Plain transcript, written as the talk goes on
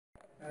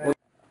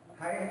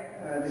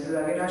This is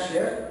Avinash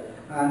here,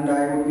 and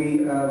I will be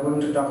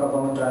going to talk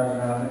about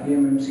our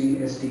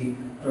eMMC SD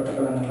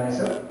protocol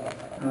analyzer.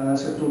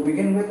 So to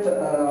begin with,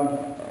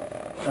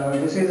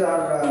 this is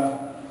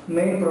our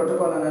main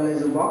protocol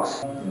analyzer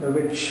box,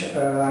 which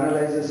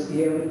analyzes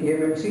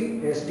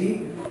eMMC,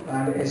 SD,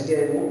 and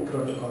SDIO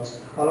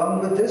protocols.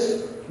 Along with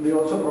this, we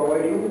also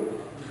provide you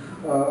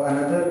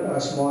another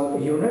small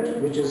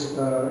unit, which is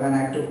an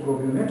active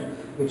probe unit,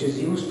 which is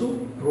used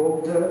to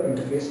probe the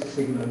interface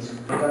signals.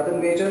 The other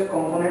major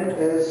component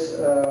is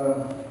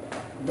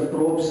the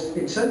probes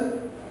itself.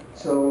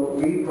 So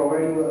we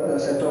provide you a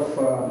set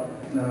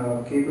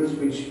of cables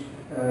which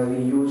we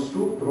use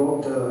to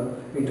probe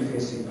the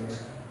interface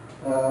signals.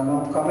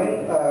 Now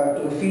coming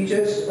to the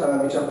features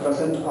which are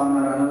present on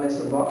our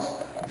analyzer box.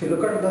 If you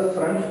look at the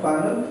front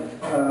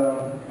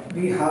panel,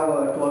 we have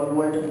a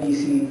 12-volt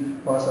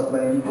DC power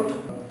supply input,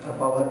 a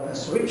power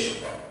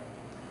switch.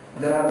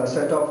 There are a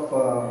set of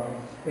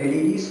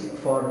LEDs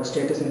for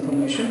status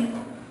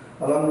information.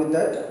 Along with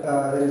that,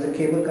 there is a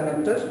cable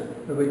connector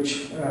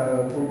which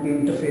would be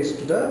interfaced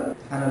to the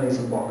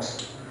analyzer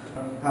box.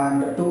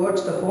 And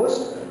towards the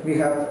host, we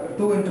have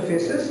two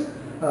interfaces.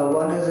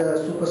 One is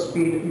a super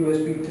speed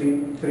USB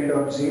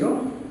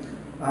 3.0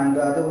 and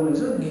the other one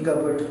is a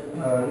gigabit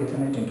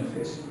Ethernet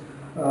interface.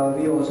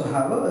 We also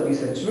have a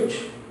reset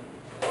switch.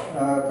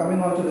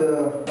 Coming on to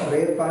the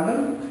rear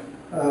panel,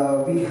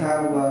 we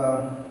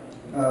have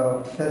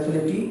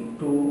facility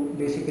to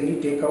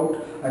basically take out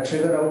a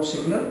trigger out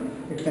signal.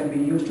 It can be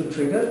used to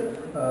trigger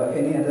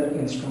any other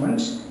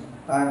instruments,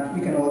 and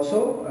we can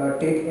also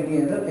take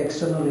any other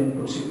external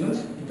input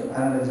signals to the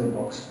analyzer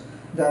box.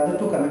 The other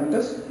two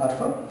connectors are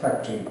for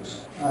factory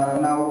use.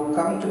 Now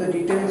coming to the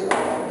details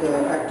of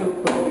the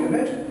active probe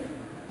unit,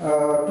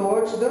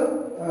 towards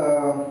the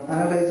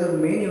analyzer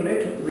main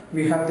unit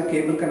we have the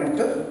cable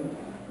connector,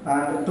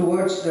 and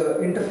towards the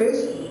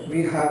interface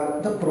we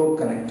have the probe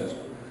connector.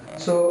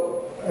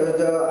 So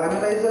the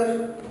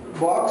analyzer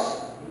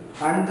box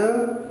and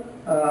the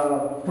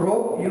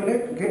probe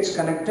unit gets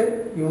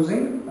connected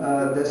using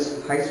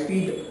this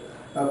high-speed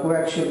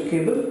coaxial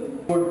cable.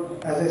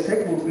 Would, as I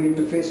said, would be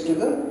interfaced to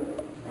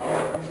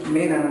the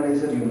main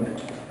analyzer unit.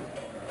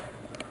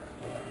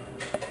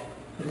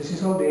 So this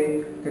is how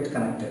they get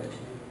connected.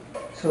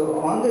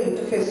 So on the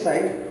interface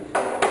side,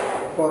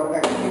 for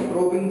actually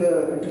probing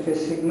the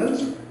interface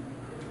signals,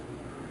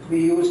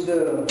 we use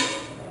the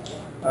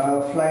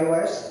fly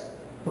wires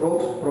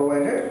probes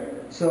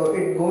provided. So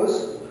it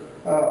goes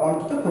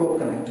onto the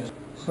probe connector.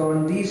 So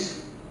in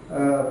these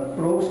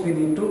probes we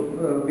need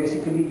to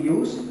basically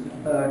use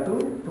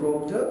to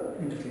probe the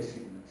interface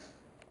signals.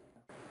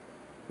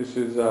 This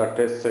is a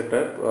test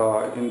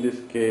setup. In this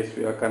case,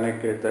 we have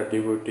connected the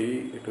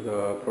DVT to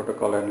the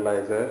protocol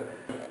analyzer.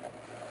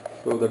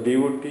 So the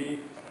DVT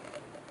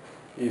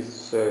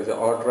is the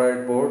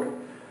outright board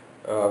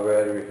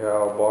where we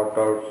have brought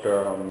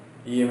out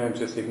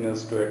eMMC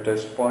signals to a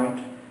test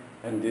point,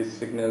 and these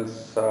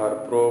signals are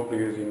probed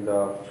using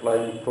the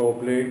flying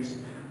probe leads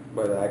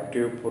by the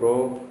active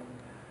probe,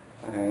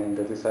 and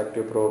this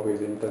active probe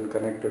is in turn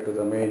connected to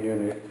the main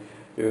unit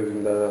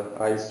using the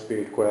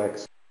high-speed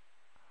coax.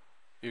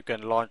 You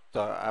can launch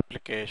the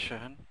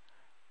application.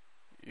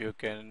 You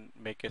can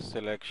make a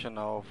selection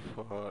of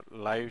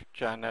live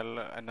channel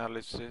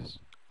analysis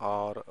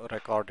or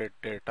recorded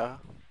data.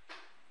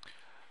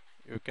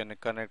 You can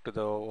connect to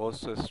the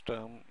host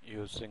system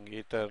using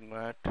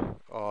Ethernet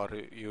or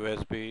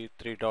USB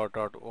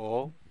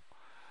 3.0.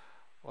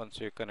 Once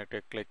you connect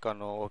it, click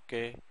on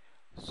OK.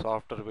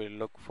 Software will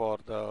look for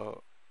the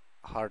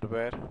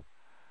hardware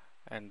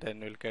and then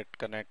will get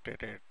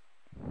connected.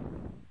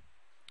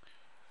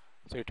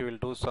 So it will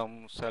do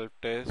some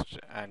self-test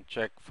and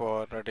check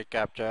for ready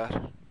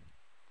capture.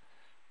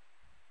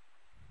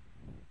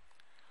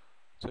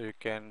 So you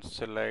can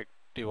select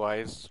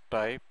device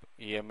type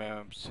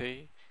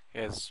eMMC,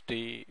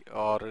 SD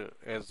or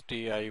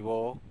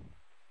SDIO.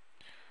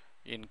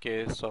 In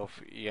case of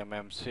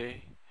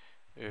eMMC,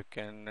 you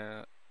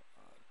can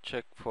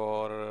check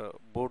for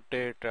boot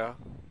data.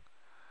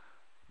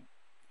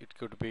 It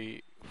could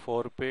be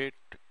 4-bit,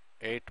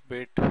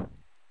 8-bit.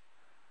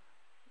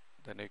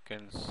 Then you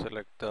can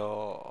select the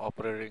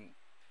operating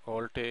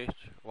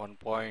voltage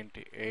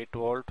 1.8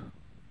 volt.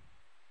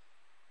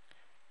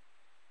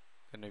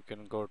 Then you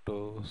can go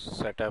to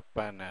setup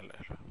panel.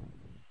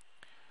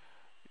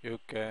 You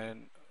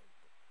can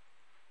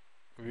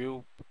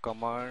view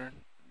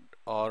command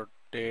or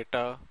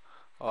data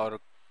or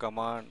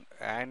command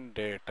and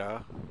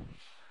data.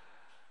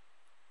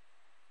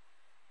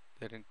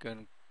 Then you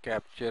can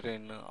capture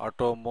in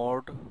auto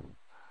mode.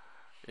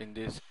 In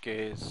this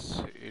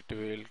case, it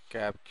will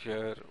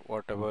capture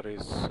whatever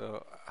is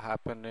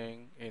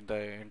happening in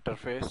the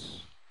interface.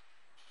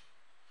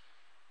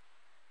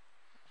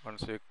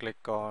 Once you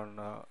click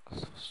on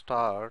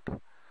start,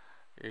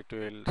 it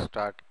will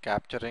start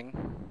capturing.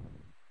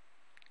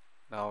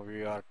 Now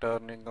we are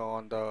turning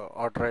on the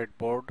outright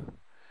board.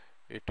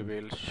 It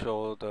will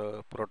show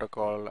the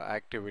protocol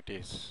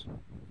activities.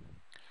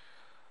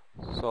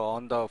 So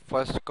on the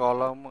first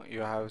column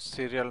you have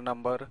serial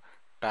number,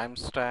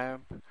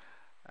 timestamp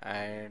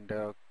and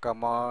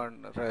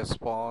command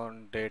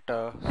response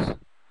data.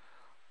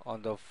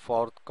 On the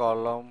fourth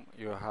column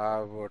you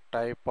have a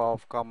type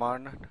of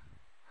command,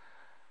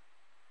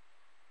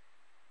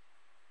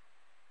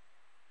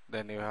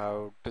 then you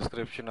have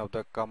description of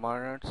the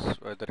commands,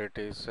 whether it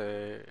is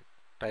a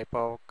type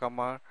of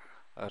command,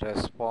 a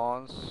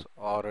response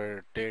or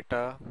a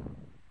data.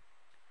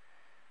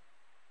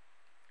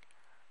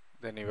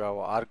 Then you have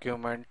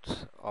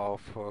arguments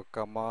of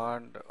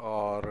command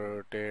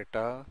or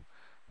data,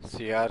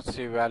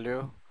 CRC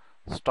value,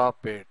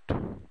 stop it.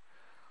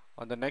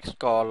 On the next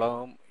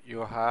column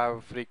you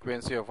have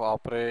frequency of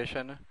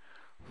operation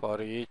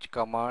for each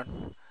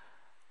command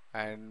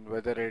and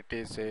whether it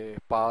is a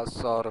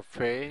pass or a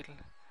fail.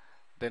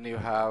 Then you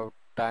have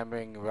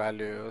timing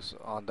values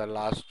on the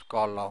last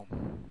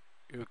column.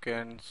 You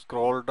can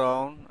scroll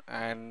down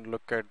and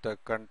look at the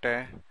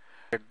content,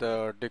 at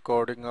the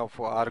decoding of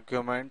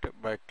argument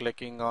by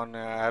clicking on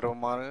arrow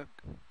mark.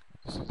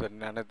 This is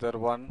another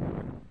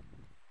one.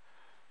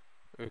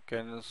 You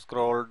can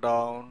scroll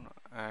down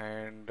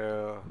and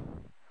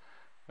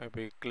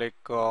maybe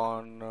click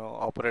on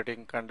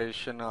operating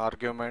condition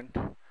argument.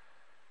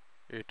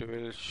 It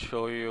will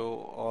show you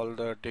all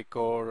the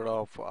decode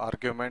of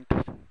argument.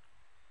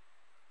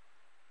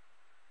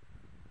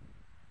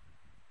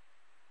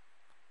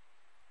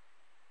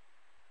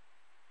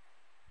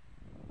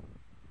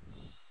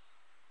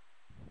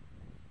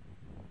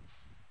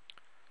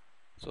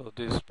 So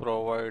this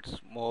provides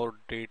more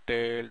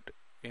detailed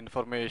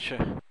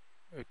information.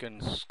 You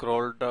can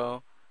scroll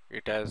down.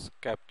 It has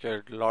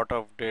captured lot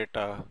of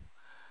data,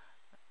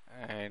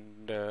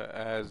 and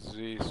as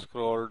we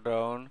scroll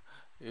down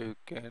you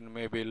can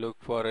maybe look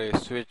for a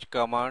switch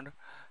command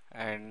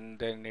and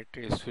then it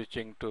is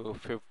switching to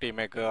 50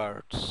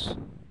 megahertz.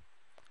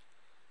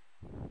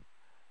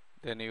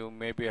 Then you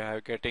maybe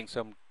are getting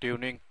some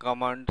tuning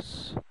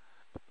commands,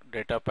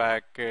 data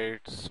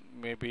packets,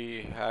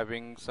 maybe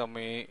having some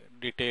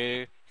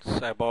details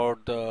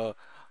about the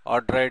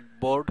Android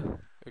board.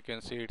 You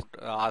can see it's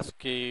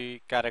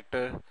ASCII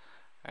character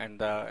and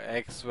the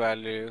X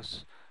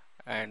values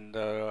and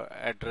the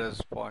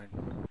address point.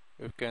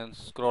 You can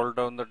scroll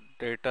down the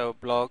data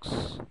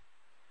blocks.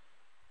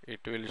 It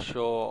will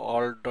show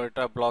all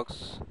data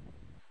blocks.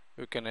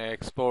 You can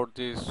export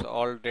these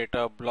all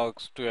data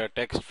blocks to a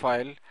text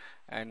file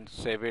and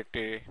save it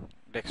to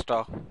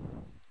desktop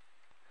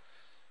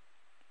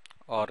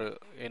or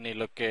any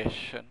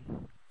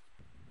location.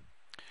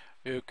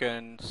 You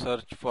can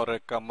search for a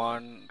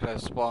command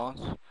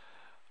response.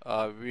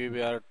 We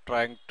were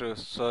trying to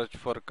search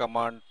for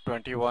command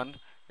 21.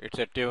 It's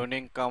a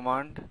tuning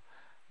command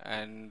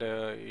and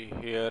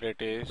here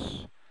it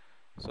is.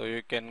 So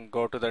you can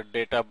go to the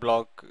data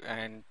block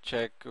and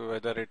check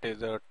whether it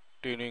is a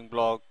tuning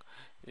block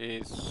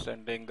is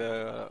sending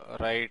the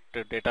right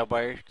data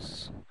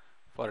bytes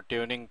for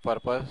tuning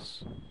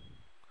purpose,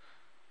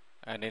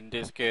 and in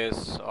this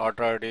case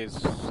Android is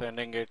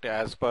sending it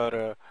as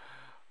per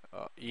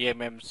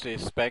eMMC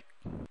spec.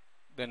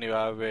 Then you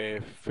have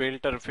a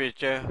filter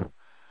feature.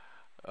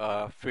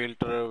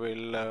 Filter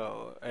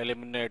will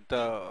eliminate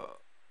the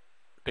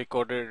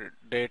decoded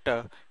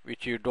data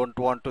which you don't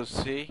want to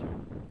see.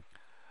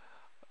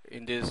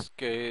 In this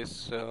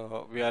case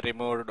we have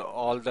removed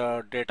all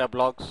the data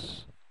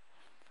blocks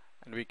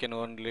and we can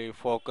only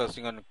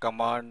focusing on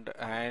command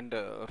and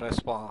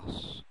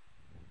response.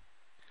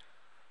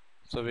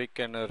 So we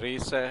can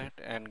reset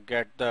and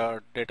get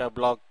the data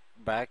block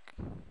back.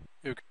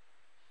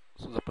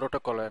 So the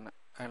protocol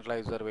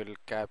analyzer will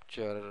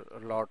capture a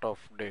lot of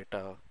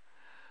data.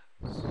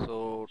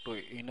 So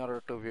in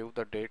order to view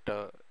the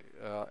data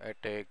at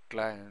a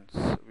glance,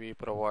 we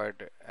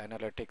provide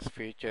analytics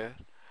feature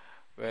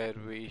where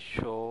we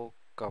show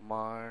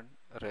command,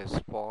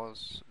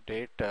 response,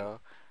 data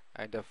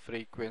and the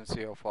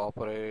frequency of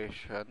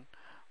operation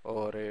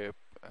or a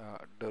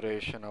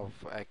duration of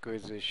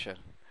acquisition,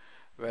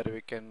 where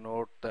we can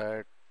note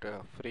that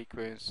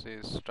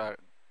frequencies start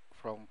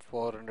from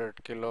 400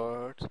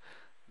 kilohertz,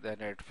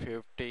 then at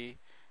 50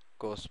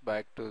 goes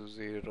back to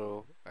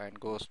 0 and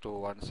goes to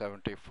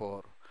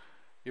 174.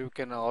 You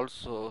can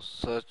also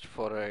search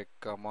for a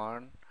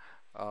command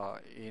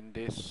in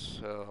this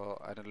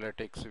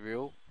analytics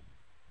view.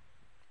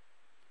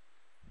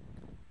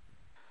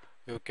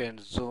 You can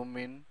zoom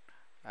in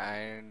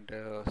and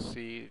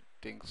see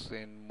things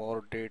in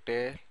more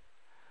detail.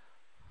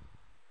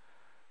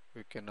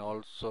 We can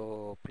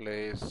also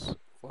place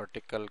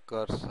vertical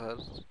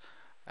cursors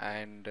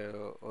and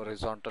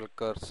horizontal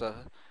cursor,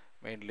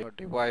 mainly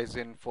device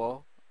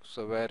info,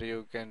 so where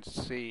you can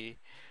see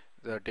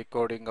the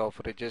decoding of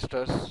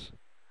registers,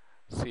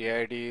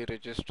 CID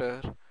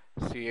register,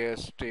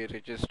 CST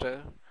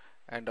register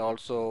and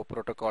also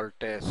protocol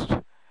test.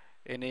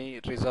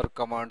 Any reserve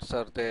commands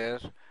are there,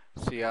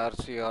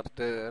 CRC are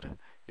there,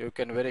 you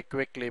can very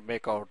quickly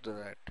make out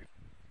that.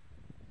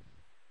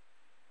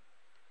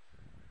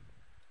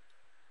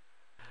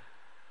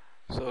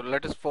 So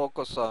let us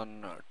focus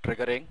on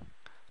triggering.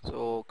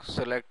 So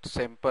select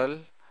simple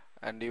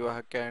and you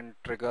can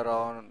trigger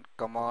on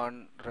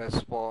command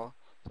response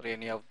for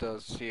any of the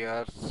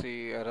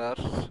CRC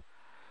errors.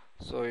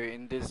 So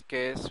in this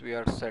case we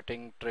are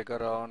setting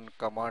trigger on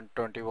command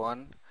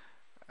 21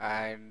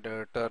 and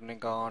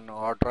turning on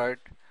hard write.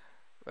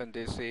 When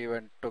this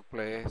event took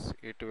place,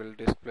 it will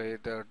display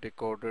the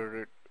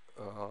decoded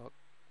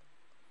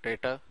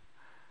data,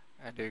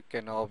 and you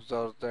can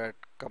observe that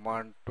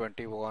command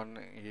 21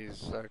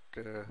 is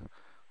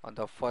on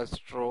the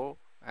first row,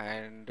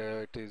 and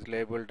it is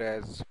labeled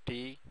as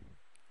T.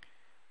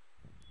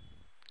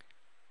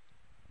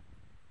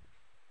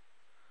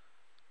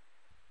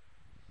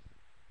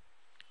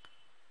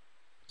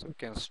 So we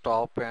can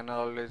stop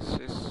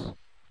analysis.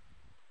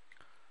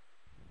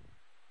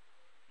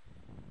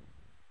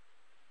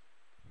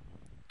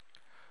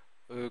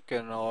 You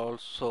can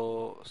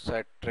also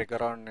set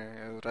trigger on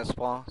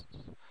response.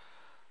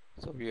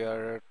 So we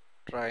are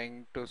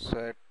trying to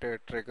set a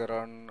trigger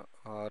on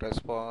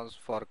response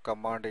for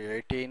command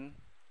 18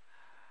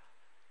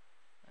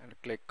 and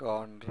click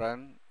on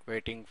run,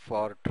 waiting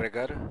for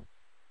trigger.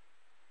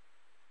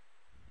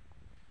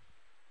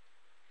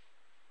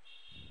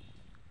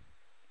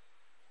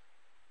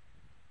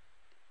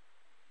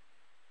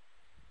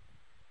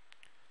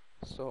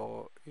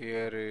 So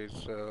here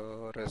is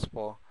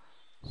response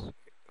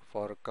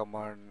for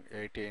command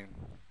 18.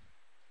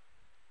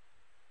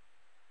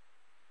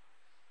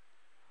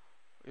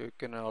 You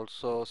can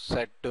also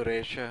set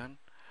duration.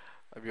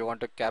 If you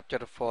want to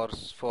capture for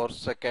 4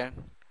 seconds,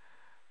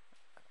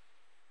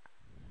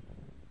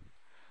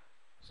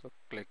 so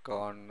click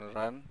on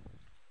run.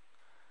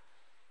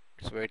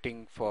 It's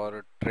waiting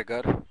for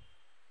trigger.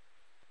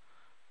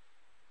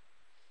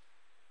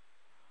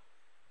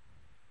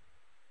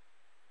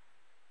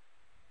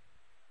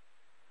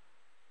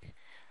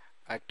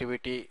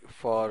 Activity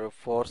for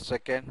 4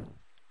 seconds.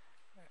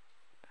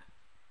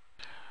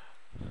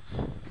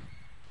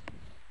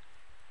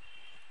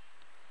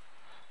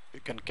 You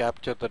can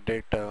capture the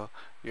data.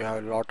 You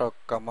have a lot of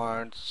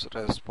commands,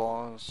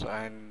 response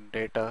and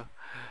data,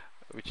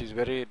 which is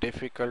very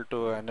difficult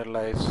to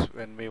analyze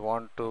when we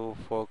want to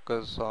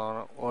focus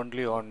on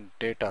only on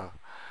data.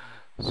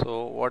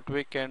 So what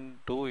we can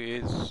do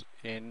is,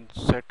 in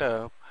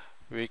setup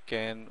we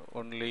can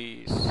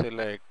only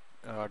select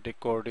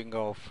decoding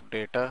of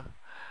data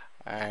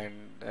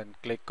and then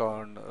click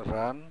on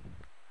run.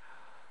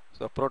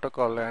 So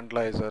protocol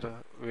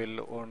analyzer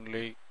will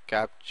only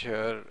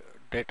capture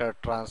data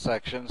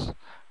transactions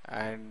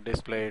and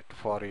display it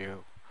for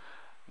you.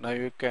 Now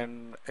you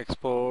can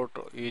export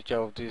each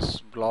of these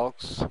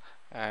blocks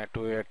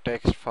to a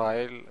text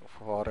file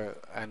for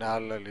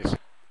analysis.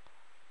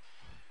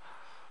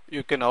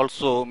 You can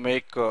also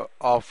make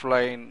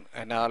offline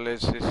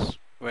analysis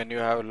when you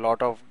have a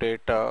lot of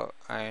data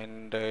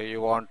and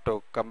you want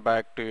to come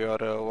back to your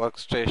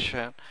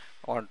workstation,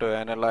 want to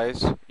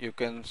analyze. You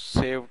can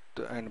save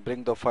and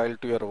bring the file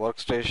to your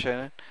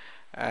workstation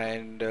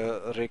and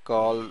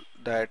recall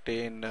that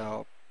in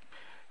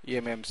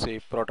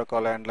eMMC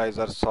protocol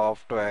analyzer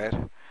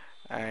software,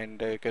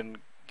 and you can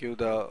give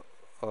the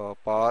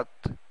path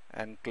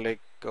and click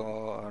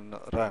on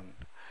run.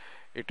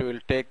 It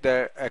will take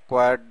the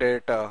acquired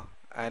data,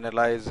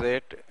 analyze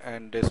it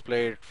and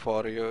display it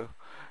for you.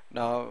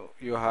 Now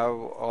you have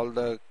all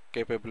the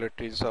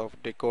capabilities of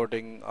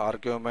decoding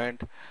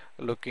argument,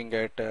 looking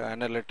at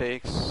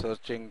analytics,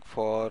 searching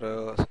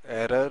for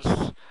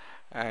errors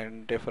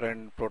and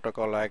different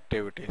protocol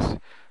activities.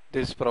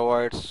 This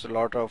provides a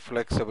lot of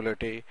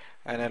flexibility,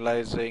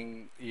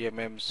 analyzing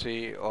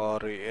eMMC or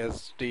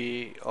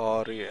SD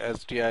or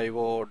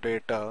SDIO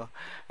data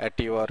at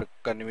your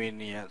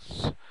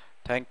convenience.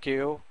 Thank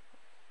you.